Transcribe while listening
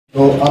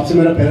आपसे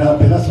मेरा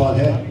पहला सवाल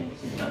है,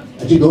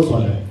 अच्छी दो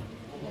सवाल है।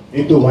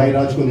 एक तो वाई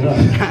राज कुंद्रा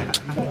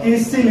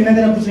केस से लेना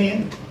देना कुछ नहीं है,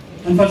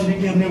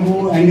 अनफॉर्चुनेटली हमने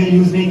वो एंगल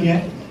यूज नहीं किया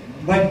है,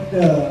 बट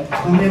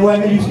हमने वो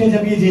एंगल यूज किया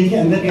जब ये जेल के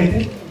अंदर गए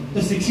थे,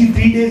 तो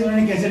 63 डेज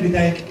उन्होंने कैसे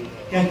बिताए,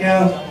 क्या क्या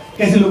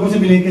कैसे लोगों से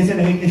मिले, कैसे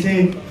रहे, कैसे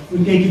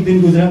उनके एक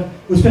दिन गुजरा,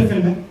 उस पर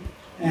फिल्म है।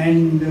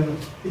 And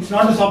it's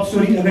not a soft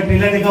story. अगर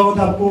ट्रेलर देखा हो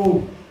तो आपको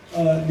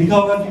दिखा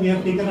होगा कि we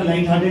have taken a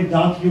light hearted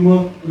dark humour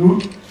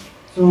root,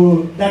 so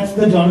that's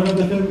the genre of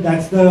the film,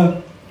 that's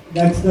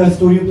the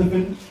story of the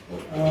film.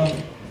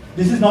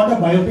 This is not a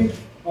biopic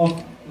of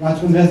Raj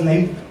Kundra's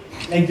life,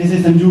 like जैसे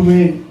संजू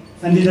में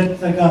Sanjay Dutt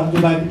sir का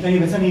जो biopic था, ये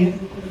वैसा नहीं है.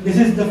 This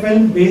is the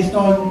film based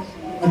on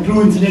a true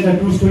incident, a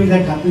true story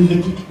that happened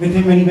with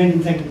him when he went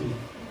inside the jail.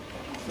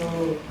 So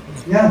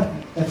yeah,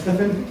 that's the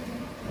film.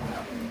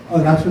 और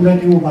राज कुंद्रा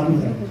की वो बात नहीं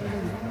कर रहा.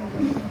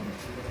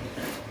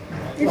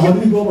 How do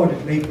we go about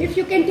it? Like, if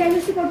you can tell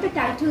us about the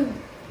title.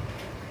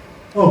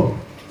 Oh.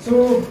 So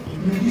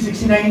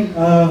UT69,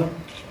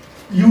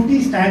 UT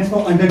stands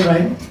for under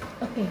trial.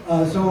 Okay.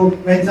 So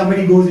when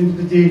somebody goes into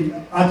the jail,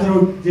 Arthur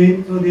Road jail,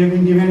 so they have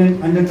been given an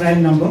under trial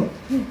number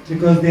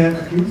because they are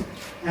accused.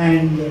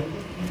 And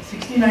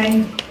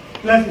 69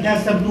 plus it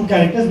has some two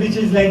characters, which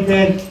is like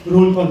their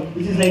roll call,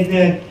 which is like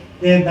their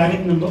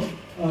barrack number,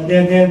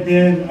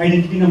 their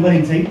identity number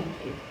inside.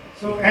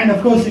 So and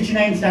of course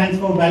 69 stands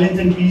for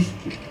balance and peace.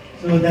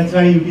 So that's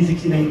why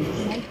UT69.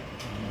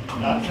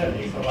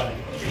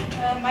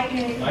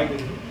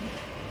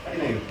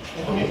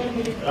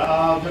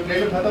 जब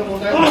trailer खत्म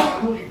होता है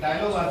तो एक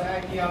dialogue आता है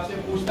कि आपसे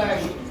पूछता है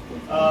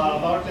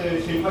अबाउट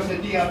शिल्पा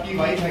शेट्टी आपकी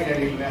वाइफ है क्या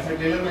रील में, ऐसा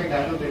ट्रेलर में एक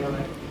डायलॉग देखा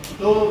मैं,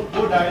 तो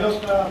वो डायलॉग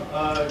का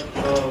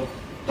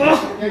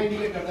क्या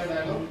इंडिकेट करता है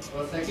डायलॉग,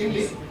 और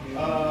सेकेंडली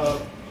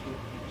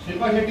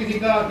शिल्पा शेट्टी जी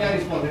का क्या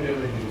रिस्पॉन्स है ट्रेलर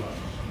देखने के बाद?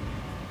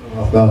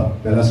 आपका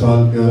पहला सवाल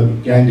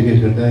क्या इंडिकेट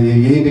करता है?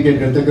 ये इंडिकेट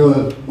करता है कि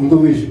उनको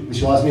भी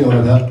विश्वास नहीं हो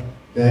रहा था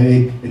कि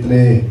एक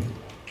इतने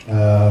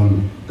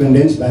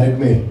कंडेंस बैरक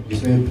में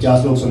जिसमें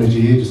 50 लोग सोने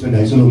चाहिए, जिसमें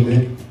 250 लोग थे,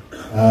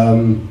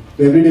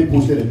 तो एवरीडे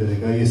पूछते रहते थे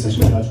कि ये सच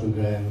में राज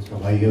कुंद्रा है, उसका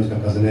भाई है, उसका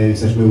कज़न है,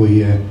 सच में वही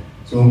है.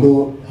 सो उनको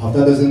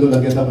हफ्ता 10 दिन तो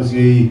लग गया था बस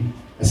यही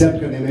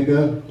एक्सेप्ट करने में कि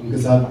उनके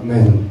साथ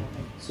मैं हूँ.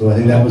 सो I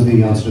think that was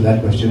the answer to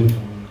that question.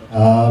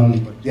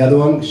 The other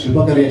one,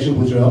 Shilpa का रिएक्शन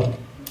पूछ रहे हो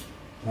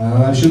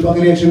आप. शिल्पा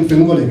का रिएक्शन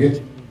फिल्म को लेके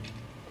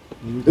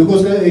देखो,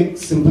 उसका एक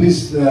सिंपली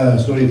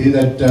स्टोरी थी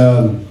दैट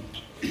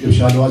जब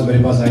शाहनवाज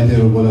मेरे पास आए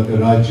थे, वो बोला कि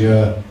राज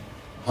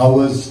how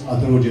was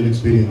Arthur road jail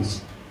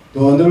experience.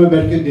 तो अंदर में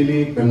बैठ के डेली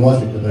एक मेमोइर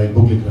लिखता था, एक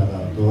बुक लिख रहा था.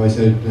 तो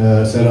ऐसे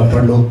सर आप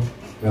पढ़ लो,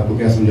 मैं आपको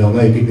क्या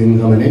समझाऊंगा. एक दिन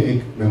का मैंने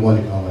एक मेमोइर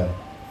लिखा हुआ है.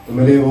 तो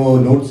मैंने वो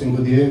नोट्स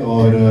इनको दिए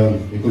और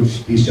ये कुछ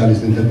 30-40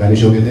 दिन तक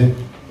वैनिश हो गए थे.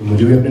 तो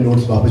मुझे भी अपने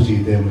नोट्स वापस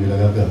चाहिए थे. मुझे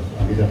लगा कि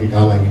आगे जाके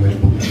काम आएंगे मेरी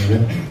बुक लिखने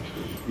में.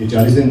 ये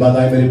 40 दिन बाद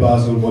आए मेरे पास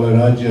और बोला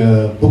राज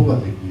बुक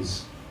मत लिख प्लीज़,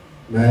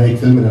 मैं एक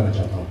फिल्म बनाना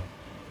चाहता हूँ.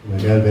 मैं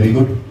कहा वेरी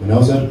गुड,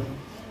 बनाओ सर.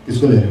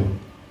 किसको ले रहे हो?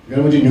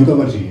 अगर मुझे न्यू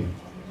कमर चाहिए.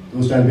 तो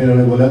उस टाइम पे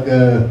उन्होंने बोला कि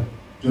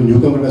जो न्यू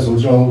कमर मैं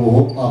सोच रहा हूँ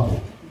वो आप हो.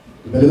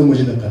 तो पहले तो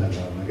मुझे धक्का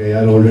लगा. मैं कहा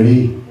यार ऑलरेडी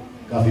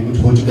काफ़ी कुछ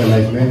हो चुका है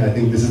लाइफ में, I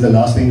think this is the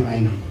last thing I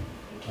need.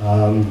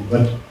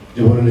 But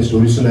जब उन्होंने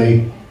स्टोरी सुनाई,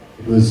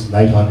 it was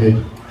light hearted,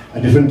 a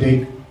different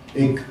take.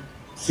 एक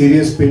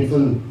सीरियस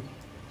पेनफुल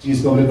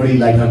चीज़ को हमने बड़ी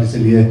लाइट हार्टेड से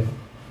लिया है.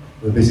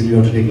 Basically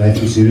not to take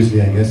life to seriously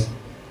I guess.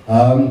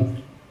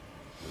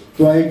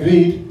 So I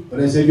agreed, but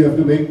I said you have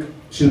to make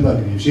Shilpa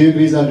agree. If she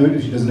agrees, I'll do it.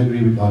 If she doesn't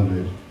agree, we can't do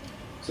it.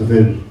 So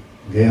फिर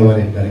गए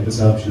हमारे director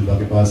साहब शिल्पा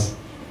के पास,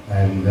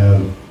 and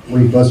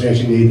वही first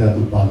reaction यही था,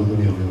 तुम पागल तो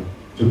नहीं हो गए,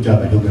 चुपचाप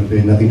बैठो घर पे,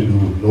 nothing to do,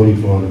 no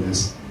need for all of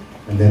this.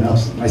 And then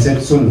I said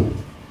सुन लो.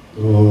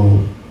 तो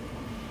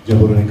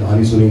जब उन्होंने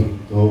कहानी सुनी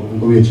तो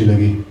उनको भी अच्छी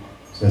लगी.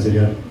 सो ऐसे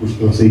यार कुछ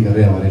तो सही कर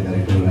रहे हैं हमारे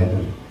डायरेक्टर और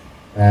राइटर.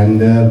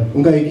 एंड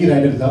उनका एक ही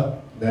राइटर था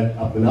दैट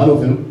आप बना लो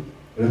फिल्म,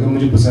 और अगर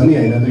मुझे पसंद नहीं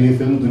आई ना तो ये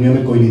फिल्म दुनिया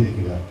में कोई नहीं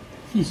देखेगा.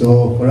 So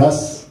for us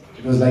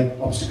it was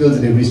like obstacles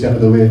in every step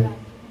of the way.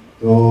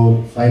 तो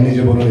फाइनली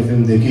जब उन्होंने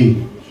फिल्म देखी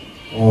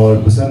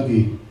और पसंद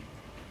की,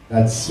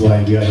 that's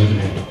why we are here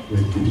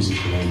with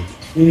UT69.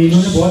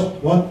 इन्होंने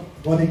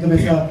बहुत एकदम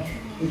ऐसा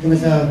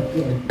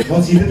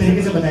बहुत सीधे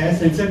तरीके से बताया,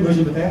 सेंसर्ड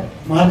वर्जन बताया.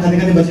 मार खाते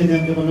खाते बचे थे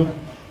हम जब हम लोग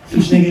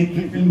सोचने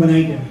की फिल्म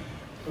बनाई क्या.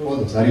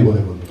 सारी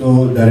बोले. तो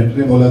डायरेक्टर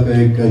ने बोला कि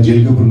एक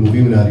जेल के ऊपर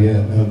मूवी बना रही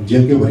है,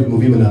 जेल के ऊपर एक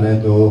मूवी बनाना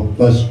है. तो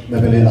फर्स्ट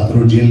मैं पहले आर्थर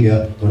रोड जेल गया,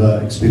 थोड़ा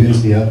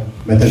एक्सपीरियंस लिया,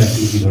 मेथड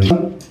एक्टिंग की थोड़ी.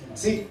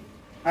 सी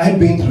I had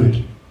been through it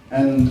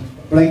and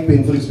बड़ा एक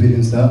पेनफुल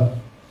एक्सपीरियंस था.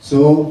 So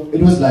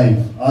it was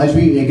live. आज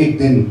भी एक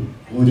दिन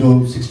वो जो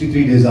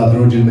 63 डेज आर्थर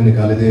रोड जेल में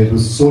निकाले थे, इट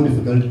वाज सो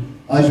डिफिकल्ट,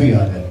 आज भी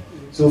याद है.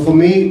 So for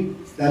me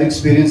that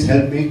experience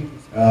help me.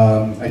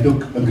 I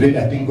took a great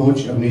acting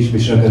coach, Awanish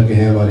Mishra करके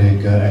हैं हमारे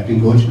एक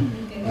एक्टिंग कोच.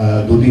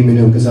 2-3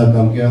 महीने उनके साथ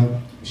काम किया.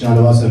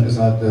 शाहनवाज सर के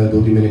साथ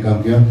 2-3 महीने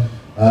काम किया.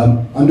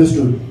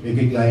 अंडरस्टूड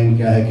एक लाइन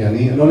क्या है क्या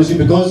नहीं. And honestly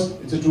because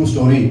it's a true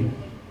story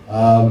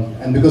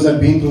and because I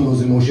been through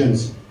those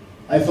emotions,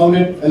 I found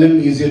it a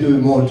little easier to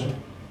emote.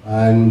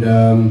 And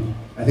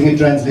I think it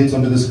translates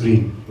on to the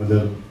screen.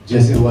 मतलब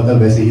जैसे हुआ था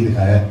वैसे ही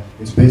दिखाया है.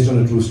 It's based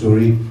on a true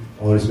story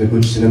और इसमें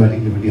कुछ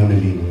सिनेमैटिक लिबर्टी हमने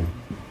ली नहीं है।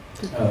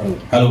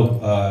 हेलो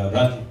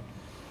राज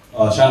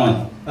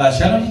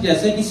शाहनवाज जी,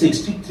 जैसे कि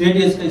 63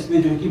 डेज का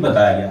इसमें जो है कि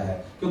बताया गया है,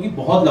 क्योंकि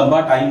बहुत लंबा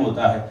टाइम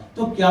होता है,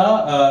 तो क्या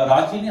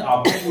राज जी ने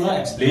आपको पूरा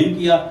एक्सप्लेन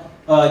किया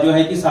जो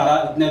है कि सारा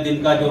इतने दिन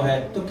का जो है,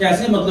 तो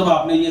कैसे मतलब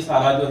आपने ये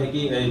सारा जो है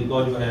कि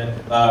इनको जो है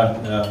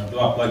जो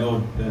आपका जो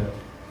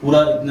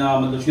पूरा इतना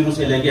मतलब शुरू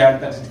से लेके एंड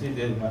तक 60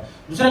 डेज का,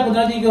 दूसरा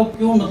कुंद्रा जी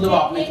क्यों मतलब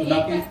आपने चुना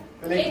कि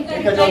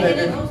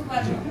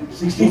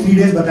 63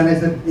 डेज बताना है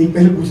सर, एक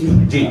पहले पूछ लो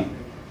जी।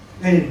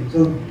 नहीं, तो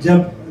जब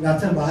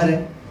राज सर बाहर है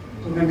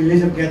तो मैं मिलने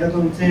जब गया था तो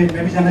उनसे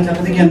मैं भी जानना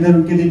चाहता था कि अंदर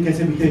उनके दिन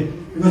कैसे बीते,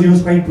 because he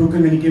was quite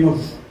broken when he came out.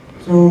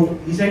 So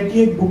he said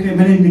कि एक बुक है,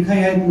 मैंने लिखा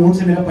है, नोट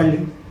से मेरा पढ़ ले।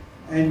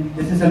 एंड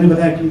जैसे सर ने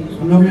बताया कि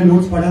हम लोग ने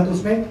नोट्स पढ़ा तो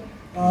उसमें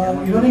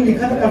इन्होंने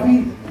लिखा था काफी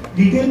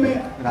डिटेल में,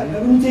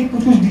 उनसे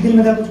कुछ डिटेल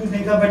में था, कुछ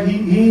नहीं था, बट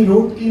ही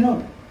रोट कि ना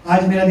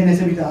आज मेरा दिन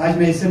ऐसे बीता, आज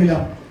मैं इससे मिला,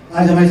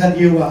 आज हमारे साथ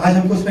ये हुआ, आज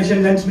हमको स्पेशल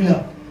लंच मिला।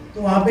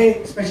 तो वहाँ पे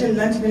स्पेशल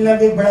लंच मिलना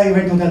भी एक बड़ा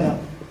इवेंट होता था,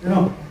 यू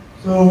नो।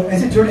 सो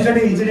ऐसे छोटे छोटे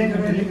इंसिडेंट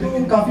होते थे,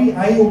 तो काफी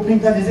आई ओपनिंग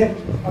था। जैसे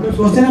अब लोग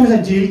सोचते हैं ना,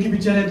 मतलब जेल की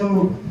पिक्चर है तो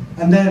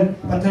अंदर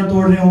पत्थर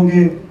तोड़ रहे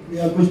होंगे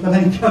या कुछ पता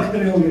नहीं क्या कर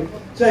रहे होंगे,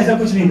 सो ऐसा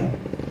कुछ नहीं था,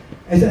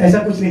 ऐसा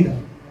कुछ नहीं था।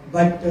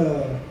 But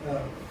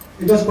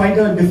it was quite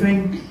a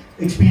different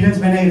experience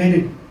when I read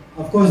it.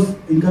 Of course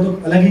इनका तो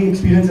अलग ही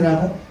एक्सपीरियंस रहा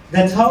था।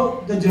 That's how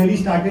the journey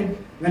started.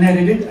 When I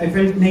read it I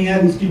felt नहीं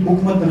यार, इसकी बुक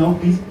मत बनाओ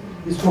प्लीज,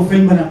 इसको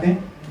फिल्म बनाते हैं,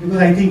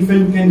 because I think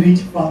film can reach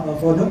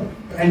further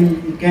and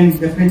it can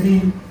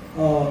definitely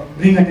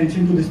bring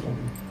attention to this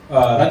topic।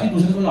 राजी,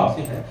 दूसरा सवाल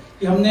आपसे है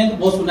कि हमने तो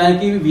बहुत सुना है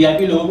कि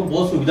वीआईपी लोगों को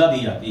बहुत सुविधा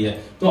दी जाती है,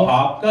 तो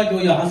आपका जो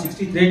यहाँ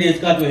 63 डेज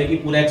का जो है कि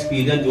पूरा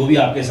एक्सपीरियंस जो भी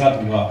आपके साथ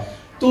हुआ,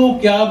 तो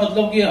क्या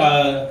मतलब कि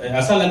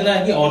ऐसा लग रहा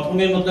है कि औरतों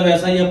में मतलब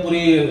ऐसा ही है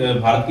पूरी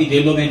भारत की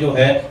जेलों में जो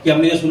है कि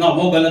हमने ये सुना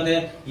वो गलत है,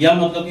 या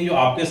मतलब कि जो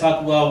आपके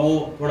साथ हुआ वो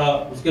थोड़ा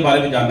उसके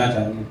बारे में जानना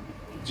चाहेंगे?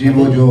 जी,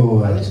 वो जो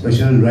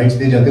स्पेशल राइट्स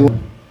दिए जाते हैं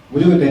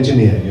मुझे कोई टेंशन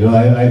नहीं है। You know,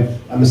 I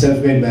am a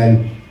self made man.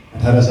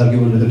 18 साल की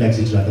उम्र में तो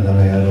टैक्सी चलाता था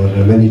मैं यार, और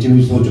मैं नीचे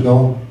भी सो चुका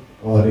हूँ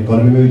और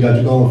इकोनॉमी में भी जा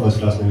चुका हूँ और फर्स्ट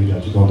क्लास में भी जा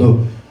चुका हूँ। तो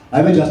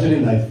I am adjusted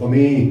in life. For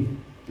me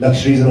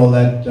luxuries and all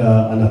that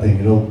are nothing,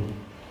 you know,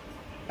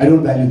 I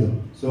don't value them.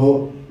 सो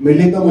मेरे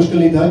लिए इतना मुश्किल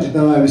नहीं था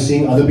जितना I was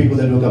seeing other people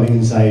that were coming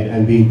inside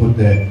and being put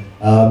there.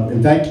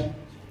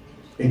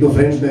 In fact एक दो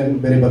friends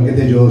मेरे बन के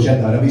थे जो शायद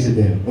अरबी से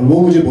थे, और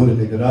वो मुझे बोल रहे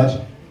थे कि राज,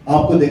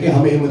 आपको देख के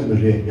हमें हिम्मत मिल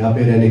रही है यहाँ पे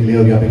रहने के लिए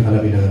और यहाँ पे खाना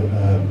पीना,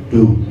 to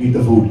eat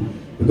the food,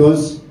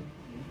 because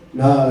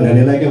ना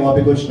रहने लायक है वहाँ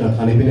पे कुछ, ना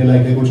खाने पीने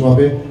लायक है कुछ वहाँ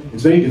पे।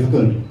 इट्स वेरी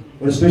डिफिकल्ट,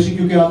 और स्पेशली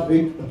क्योंकि आप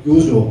एक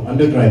अक्यूज हो,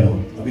 अंडर ट्रायल हो,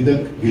 अभी तक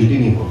गिल्टी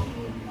नहीं हो,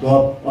 तो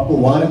आपको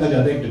वहाँ रखा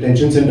जाता है। एक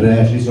डिटेंशन सेंटर है,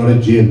 actually it's not a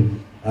jail.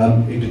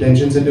 एक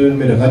डिटेंशन सेंटर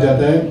में रखा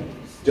जाता है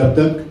जब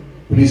तक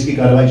पुलिस की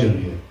कार्रवाई चल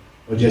रही है,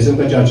 और जैसे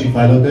उनका चार्जशीट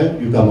फाइल होता है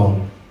यू कम आउट।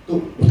 तो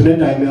उतने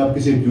टाइम में आप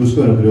किसी अक्यूज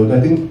को रख रहे हो, तो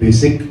आई थिंक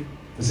बेसिक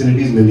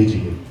फैसिलिटीज मिलनी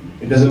चाहिए।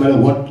 It doesn't matter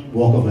what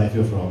walk of life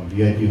you from,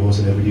 VIP हो,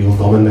 सेलिब्रिटी हो,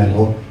 कॉमन मैन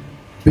हो,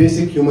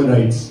 basic human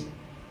rights,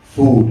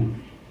 food,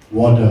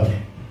 water,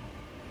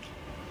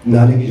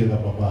 नहाने की जगह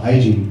proper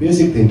hygiene,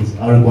 basic things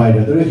are required.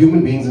 There are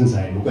human beings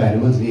inside, वो कोई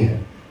एनिमल्स नहीं है।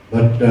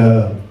 But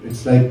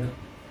it's like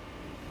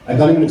I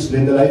can't even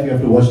explain the life. You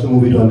have to watch the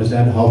movie to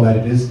understand how bad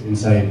it is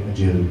inside a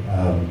jail,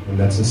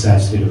 and that's a sad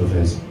state of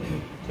affairs.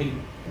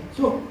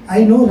 So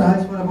I know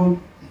Raj for about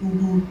 2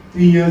 to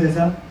 3 years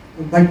ऐसा,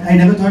 but I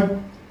never thought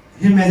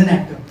him as an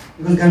actor,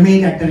 because घर में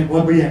एक actor है,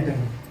 बहुत बड़ी actor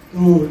है।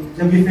 तो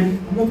जब ये फिल्म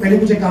हम लोग पहले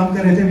कुछ काम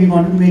कर रहे थे, we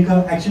wanted to make a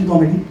action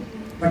comedy,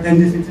 but then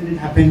this incident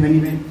happened when he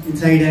went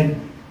inside, and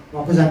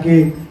वापस आके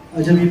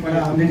जब ये पढ़ा,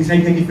 हमने डिसाइड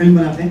किया कि फिल्म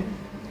बनाते हैं।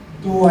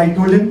 तो I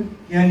told him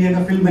कि यार ये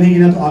अगर फिल्म बनेगी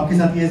ना तो आपके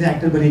साथ ही ऐसे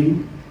एक्टर बनेगी,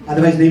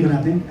 अदरवाइज नहीं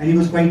बनाते। And he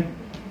was quite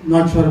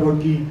not sure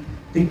about कि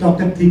टिकटॉक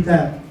तक ठीक था,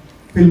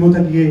 फिल्मों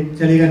तक ये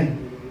चलेगा नहीं,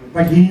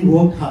 but he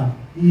worked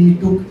hard, he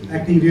took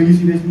acting really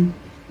seriously,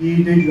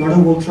 he did lot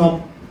of workshop,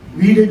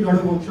 we did lot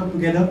of workshop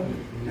together.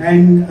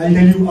 And I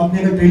tell you, आपने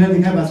अगर ट्रेलर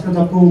देखा है भास्कर तो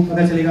आपको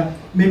पता चलेगा।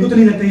 मेरे को तो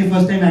नहीं लगता ये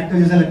फर्स्ट टाइम एक्टर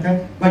जैसा लगता है,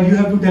 but you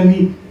have to tell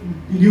me,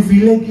 did you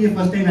feel like कि ये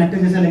फर्स्ट टाइम एक्टर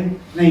जैसा लगे?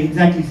 नहीं,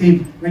 exactly same.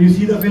 When you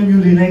see the film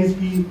you realise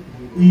कि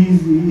he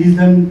is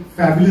done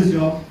fabulous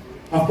job.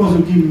 Of course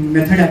उनकी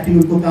मेथड एक्टिंग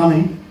उनको काम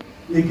है,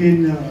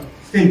 लेकिन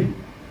स्टिल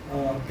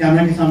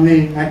कैमरा के सामने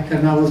एक्ट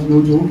करना was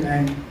no joke,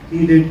 and he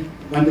did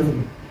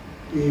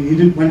wonderfully, he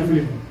did wonderfully,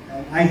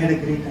 and I had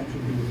a great time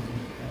shooting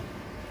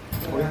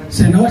this.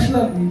 Shahnawaz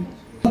sir,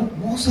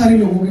 बहुत सारे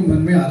लोगों के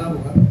मन में आ रहा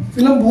होगा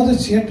फिल्म बहुत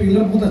अच्छी है,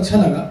 ट्रेलर बहुत अच्छा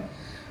लगा,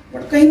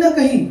 बट कहीं ना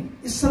कहीं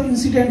इस सब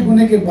इंसिडेंट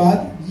होने के बाद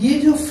ये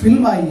जो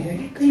फिल्म आई है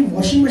कहीं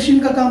वॉशिंग मशीन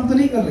का काम तो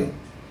नहीं कर रही?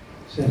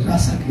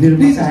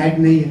 निर्माता ऐड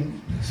नहीं है,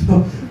 सो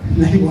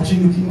नहीं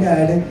वॉशिंग मशीन का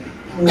ऐड है,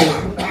 तो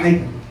नहीं।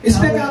 इस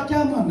पे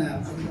क्या मानना है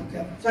आपका?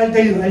 So I'll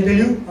tell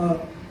you,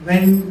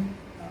 when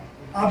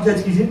आप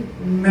जज कीजिए,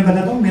 मैं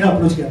बताता हूँ मेरा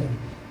अप्रोच क्या था।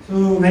 So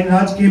when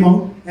Raj came out,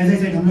 as I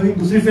said, हम लोग एक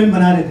दूसरी फिल्म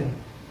बना रहे थे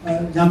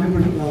जहाँ पे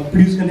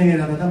प्रोड्यूस करने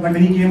गया था, but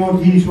when he came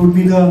out, he showed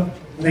me the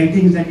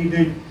writings that he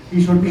did,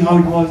 he showed me how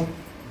it was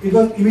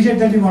immediate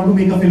that we want to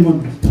make a film on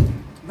this.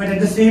 But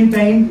at the same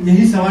time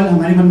यही सवाल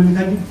हमारे मन में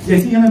था कि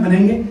जैसे ही हमें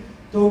बनाएंगे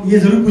तो ये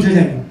जरूर पूछा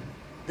जाएगा.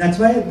 That's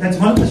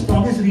one of the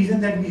strongest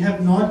reason that we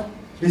have not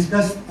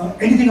discussed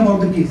anything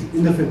about the case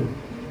in the film,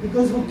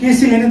 because वो केस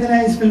से लेना देना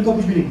है इस फिल्म को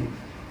कुछ भी नहीं,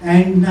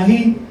 एंड ना ही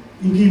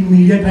इनकी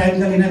मीडिया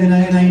ट्रायल का लेना देना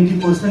है, ना इनकी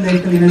पर्सनल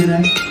लाइफ का लेना देना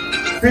है.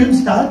 Film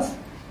starts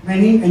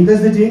when he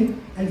enters the jail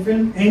and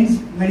film ends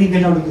when he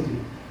get out of the jail.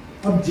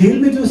 अब जेल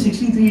में जो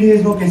 63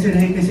 डेज वो कैसे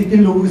रहे, कैसे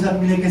किन लोगों के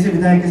साथ मिले, कैसे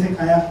बिताए, कैसे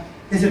खाया,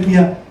 कैसे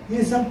पिया,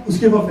 ये सब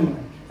उसके ऊपर फिल्म है.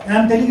 And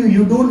I'm telling you,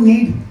 you don't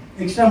need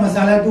extra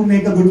masala to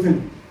make a good film.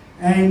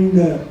 And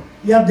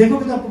ये आप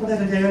देखोगे तो आपको पता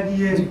चल जाएगा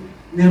कि ये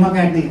निर्मा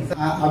का एक्ट नहीं है.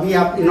 अभी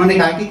आप इन्होंने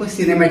कहा कि कोई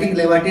सिनेमैटिक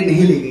लिबर्टी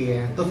नहीं ली गई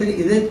है, तो फिर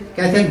इसे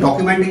कैसे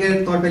डॉक्यूमेंट्री के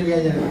तौर पे लिया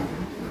जाएगा?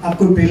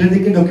 आपको ट्रेलर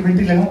देख के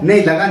डॉक्यूमेंट्री लगा?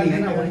 नहीं लगा, नहीं है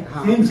ना.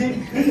 हाँ. सेम से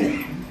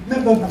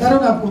मैं बता रहा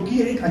हूँ आपको कि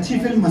एक अच्छी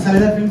फिल्म,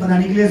 मसालेदार फिल्म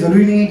बनाने के लिए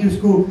जरूरी नहीं है कि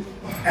उसको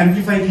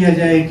एम्पलीफाई किया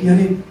जाए कि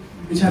अरे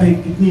बेचारे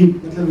कितनी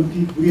मतलब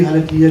उनकी बुरी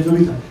हालत थी या जो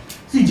भी था.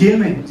 सी जेल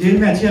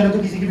में अच्छी हालत तो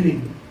किसी की भी नहीं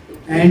थी,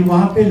 एंड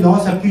वहाँ पे लॉ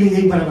सबके लिए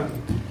एक बराबर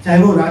था, चाहे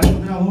वो राज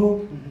कुंद्रा हो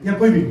या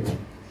कोई भी.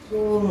 तो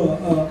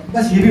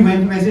बस ये भी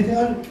मैसेज थे,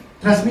 और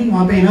ट्रस्ट मी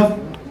वहाँ पे इनफ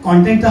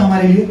कंटेंट था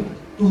हमारे लिए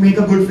to make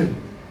a good film.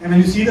 And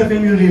when you see the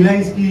film you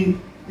realise कि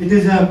it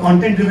is a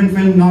content driven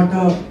film, not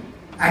a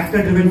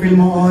actor driven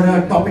film और अ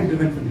टॉपिक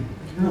ड्रिवन फिल्म.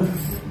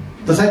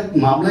 तो sir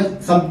मामला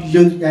सब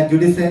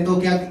जुडिस है, तो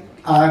क्या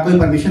कोई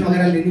परमिशन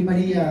वगैरह लेनी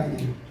पड़ी या?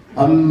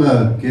 हम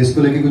केस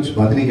को लेके कुछ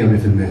बात नहीं की हमने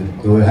फिल्म में,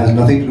 तो it has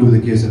nothing to do with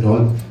the case at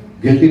all.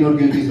 Guilty not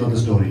guilty is not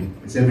the story.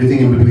 It's everything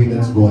in between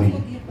that's gory.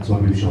 That's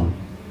what we've shown.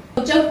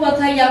 रोचक हुआ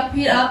था या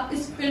फिर आप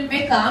इस फिल्म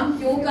में काम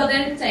क्यों कर रहे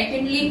हैं?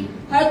 सेकेंडली,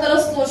 हर तरफ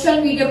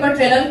सोशल मीडिया पर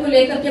ट्रेलर को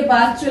लेकर के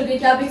बात चल रही है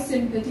कि आप एक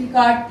सिंपैथी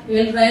कार्ड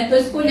खेल रहे हैं, तो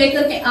इसको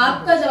लेकर के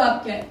आपका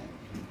जवाब क्या है?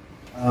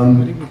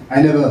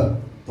 I never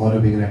thought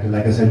of being an actor.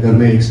 Like I said, घर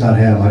में एक स्टार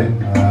है हमारे.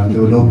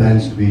 There were no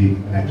plans to be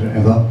an actor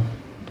ever.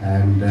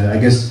 And I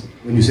guess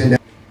when you say that,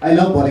 I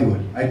love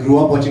Bollywood. I grew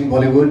up watching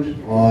Bollywood.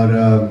 और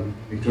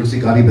एक छोटी सी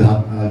कहानी बता,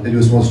 tell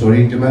you a small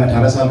story. जब मैं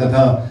 18 साल का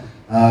था,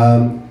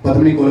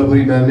 पद्मिनी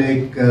कोल्हापुरी मैम ने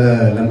एक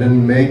लंदन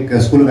में एक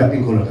स्कूल ऑफ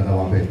एक्टिंग खोल रखा था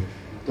वहाँ पे.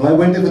 तो I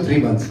went there for 3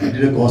 months. I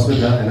did a course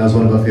with her and I was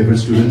one of her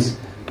favorite students.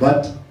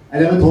 But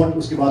I never thought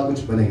उसके बाद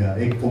कुछ बनेगा.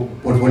 एक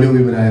portfolio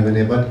भी बनाया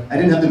मैंने, but I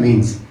didn't have the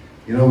means.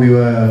 You know, we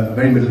were a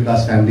very middle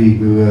class family.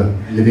 We were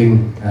living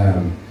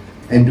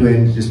end to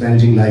end, just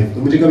managing life.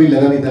 तो मुझे कभी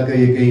लगा नहीं था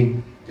कि ये कहीं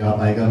जा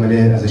पाएगा. मैंने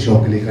as a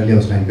शौक के लिए कर लिया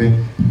उस टाइम पे.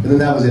 But then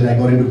that was it. I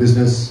got into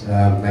business.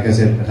 Like I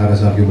said, 18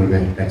 साल की उम्र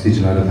में टैक्सी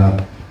चला रहा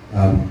था.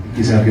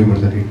 21 साल की उम्र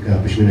तक एक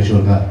पश्मीना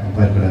शॉल का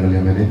एम्पायर खड़ा कर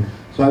लिया मैंने.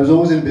 So I was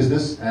always in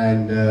business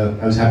and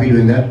I was happy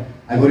doing that.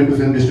 I got into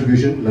film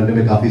distribution. London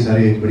में काफी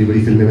सारी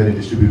बड़ी फिल्में मैंने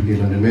डिस्ट्रीब्यूट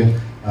की लंदन में.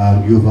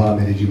 युवा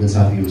मेरे जीवन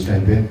साथी उस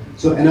टाइम पे.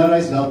 So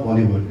NRIs love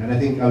Bollywood and I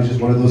think I was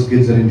just one of those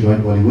kids that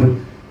enjoyed Bollywood.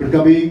 But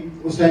कभी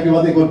उस टाइम के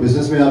बाद एक और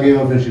बिजनेस में आ गए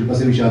और फिर शिल्पा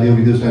से भी शादी हो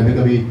गई थी. उस टाइम पे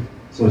कभी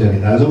सोचा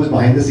नहीं था. I was always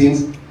behind the scenes.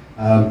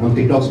 हम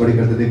टिकटॉक्स बड़ी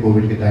करते थे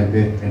कोविड के टाइम पे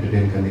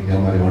एंटरटेन करने के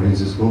हमारे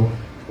ऑडियंसेस को.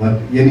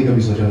 बट ये नहीं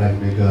कभी सोचा लाइफ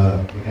में एक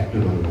एक्टर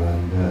बनूंगा.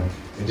 And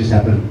it just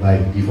happened by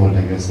default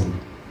I guess. And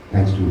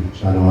thanks to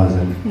Shahnawaz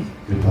and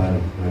कृपा my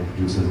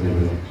producers and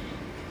everything.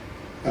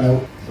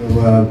 So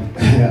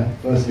yeah,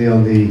 firstly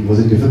on the, was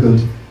it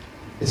difficult?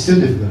 It's still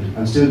difficult.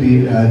 I'm still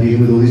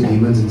dealing with all these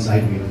demons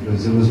inside me,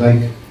 because it was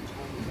like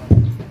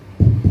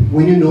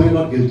when you know you're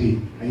not guilty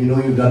and you know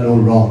you've done no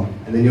wrong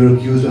and then you're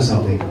accused of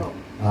something.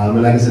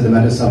 And like I said, the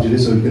matter is sub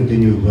judice, so it'll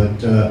continue.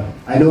 But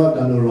I know I've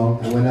done no wrong,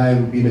 and when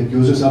I've been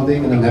accused of something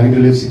and I'm having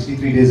to live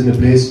 63 days in a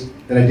place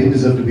that I didn't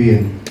deserve to be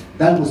in,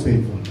 that was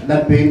painful, and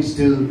that pain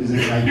still is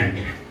inside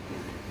me.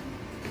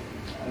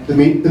 The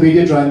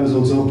media trial was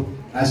also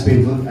as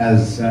painful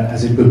as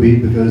it could be,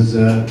 because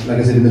like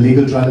I said, in the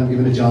legal trial I'm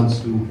given a chance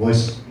to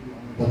voice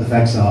what the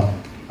facts are,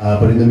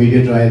 but in the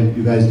media trial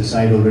you guys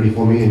decide already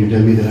for me and you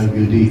tell me that I'm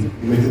guilty.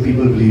 You make the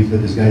people believe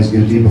that this guy is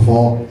guilty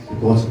before the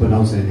courts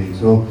pronounce anything.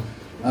 So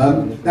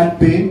that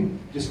pain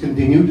just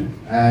continued,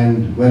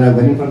 and when I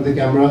went in front of the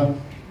camera,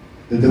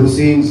 there were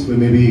scenes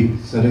where maybe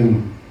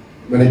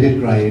when I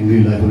did cry in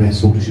real life when I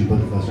spoke to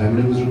Shilpa the first time,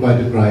 and it was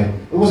required to cry.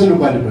 It wasn't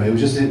required to cry, it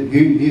was just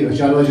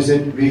Shahnawaz just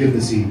said, relive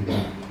the scene.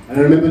 And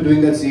I remember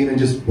doing that scene and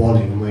just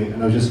bawling,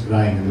 and I was just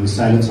crying, and there was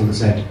silence on the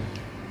set.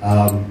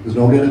 Because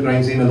normally in a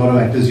crying scene, a lot of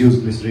actors use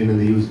glycerin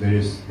and they use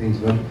various things,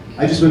 but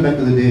I just went back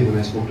to the day when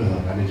I spoke to her,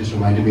 and it just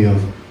reminded me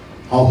of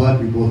how hurt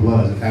we both were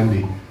as a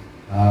family.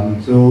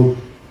 So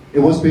it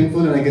was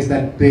painful, and I guess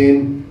that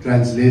pain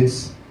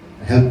translates,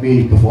 helped me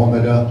perform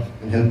better,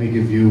 and helped me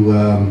give you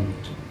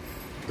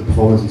the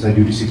performance inside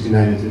Duty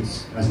 69.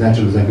 It's as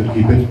natural as I could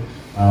keep it,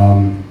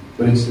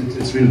 but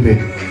it's real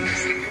pain.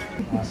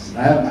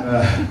 I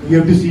have, you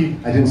have to see,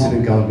 I didn't sit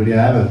and count, but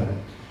yeah, I have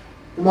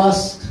the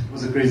mask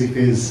was a crazy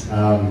phase.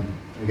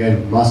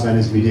 Again, Mask Man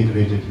is media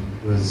created.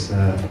 It was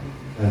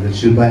the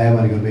Shilpa hai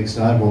hamare ghar mein ek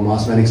star, wo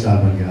Mask Man ek star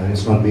ban gaya.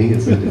 It's not me,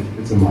 it's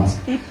a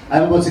mask. I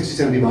have about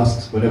 60-70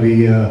 masks, but abhi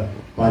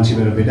 5-6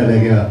 मेरा बेटा ले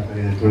गया,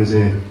 थोड़े से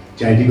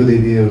charity को दे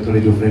दिए और थोड़े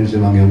जो फ्रेंड्स ने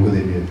मांगे उनको दे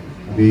दिए.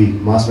 अभी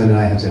Mask Man and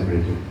I have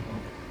separated.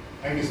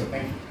 Thank you sir,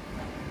 thank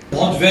you.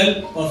 बहुत वेल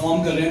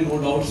परफॉर्म कर रहे हैं, नो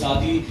डाउट।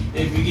 साथ ही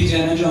एक विकी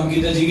जैन है जो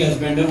अंकिता जी के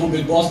हस्बैंड है, वो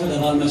बिग बॉस में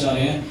धमाल मचा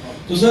रहे हैं।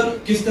 तो सर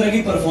किस तरह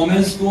की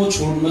परफॉर्मेंस को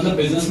छोड़ मतलब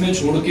बिजनेस में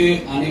छोड़ के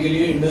आने के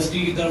लिए इंडस्ट्री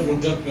की तरफ रुक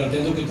जब करते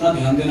हैं तो कितना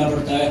ध्यान देना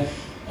पड़ता है?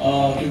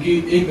 क्योंकि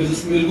एक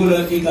बिजनेस बिल्कुल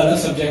एक अलग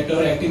सब्जेक्ट है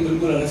और एक्टिंग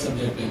बिल्कुल अलग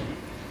सब्जेक्ट है,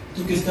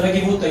 तो किस तरह की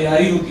वो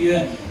तैयारी होती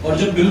है? और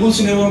जब बिल्कुल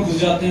सिनेमा में घुस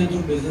जाते हैं तो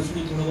बिजनेस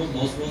में थोड़ा बहुत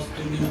लॉस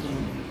तो नहीं होता?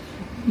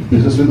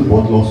 बिजनेस में तो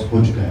बहुत लॉस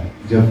हो चुका है।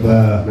 जब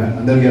मैं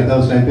अंदर गया था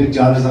उस टाइम पे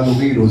 4,000 लोगों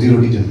की रोजी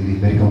रोटी चलती थी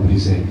मेरी कंपनी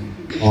से,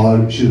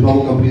 और शिल्पा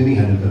वो कंपनी नहीं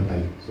हैंडल कर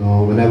पाई।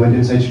 So when I went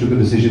inside she took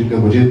a decision कि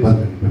मुझे बंद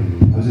करनी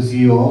पड़ी। I was the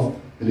CEO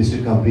of the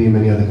listed company and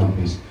many other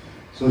companies.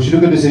 So she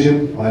took a decision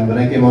and when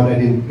I came out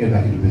I didn't get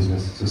back into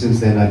business. So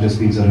since then I just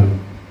been sort of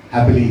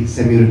happily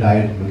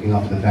semi-retired, looking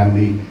after the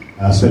family,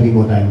 spending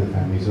more time with the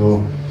family. So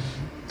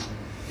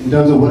in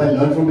terms of what I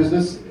learned from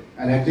business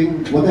and acting,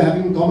 what they're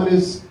having in common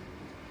is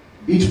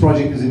each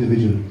project is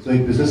individual. So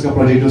एक business का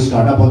project जो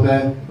startup होता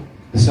है,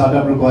 the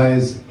startup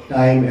requires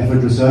time,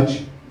 effort, research,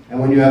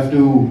 and when you have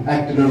to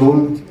act in a role,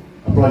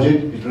 a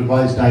project, it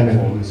requires time,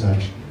 effort,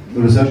 research.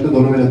 तो research तो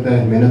दोनों में लगता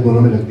है, मेहनत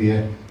दोनों में लगती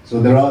है.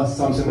 So there are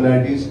some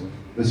similarities.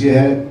 बस ये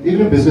है,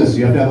 even in business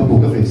you have to have a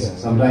poker face.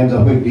 Sometimes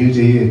आपको एक deal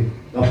चाहिए,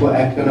 तो आपको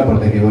act करना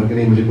पड़ता है कि और कि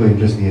नहीं मुझे कोई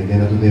interest नहीं है,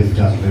 देना तो दे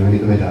 50 रुपए में, नहीं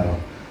तो मैं जा रहा हूँ.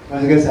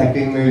 I guess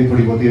acting में भी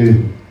थोड़ी बहुत ही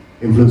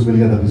influence मिल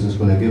गया था business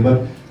को लेके, but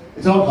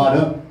it's a lot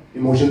harder.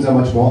 Emotions are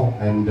much more,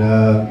 and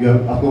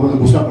आपको मतलब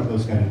घुसना पड़ता है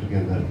उस कैरेक्टर के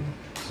अंदर.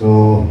 So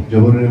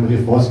जब उन्होंने मुझे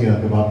फोर्स किया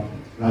कि आप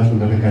राज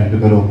कुंद्रा का कैरेक्टर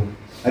करो,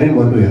 I didn't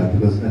want to यार,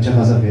 because अच्छा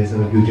खासा फेस है,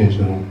 मैं क्यों चेंज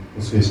करूँ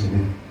उस फेस के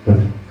लिए,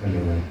 but कर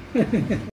लिया मैंने.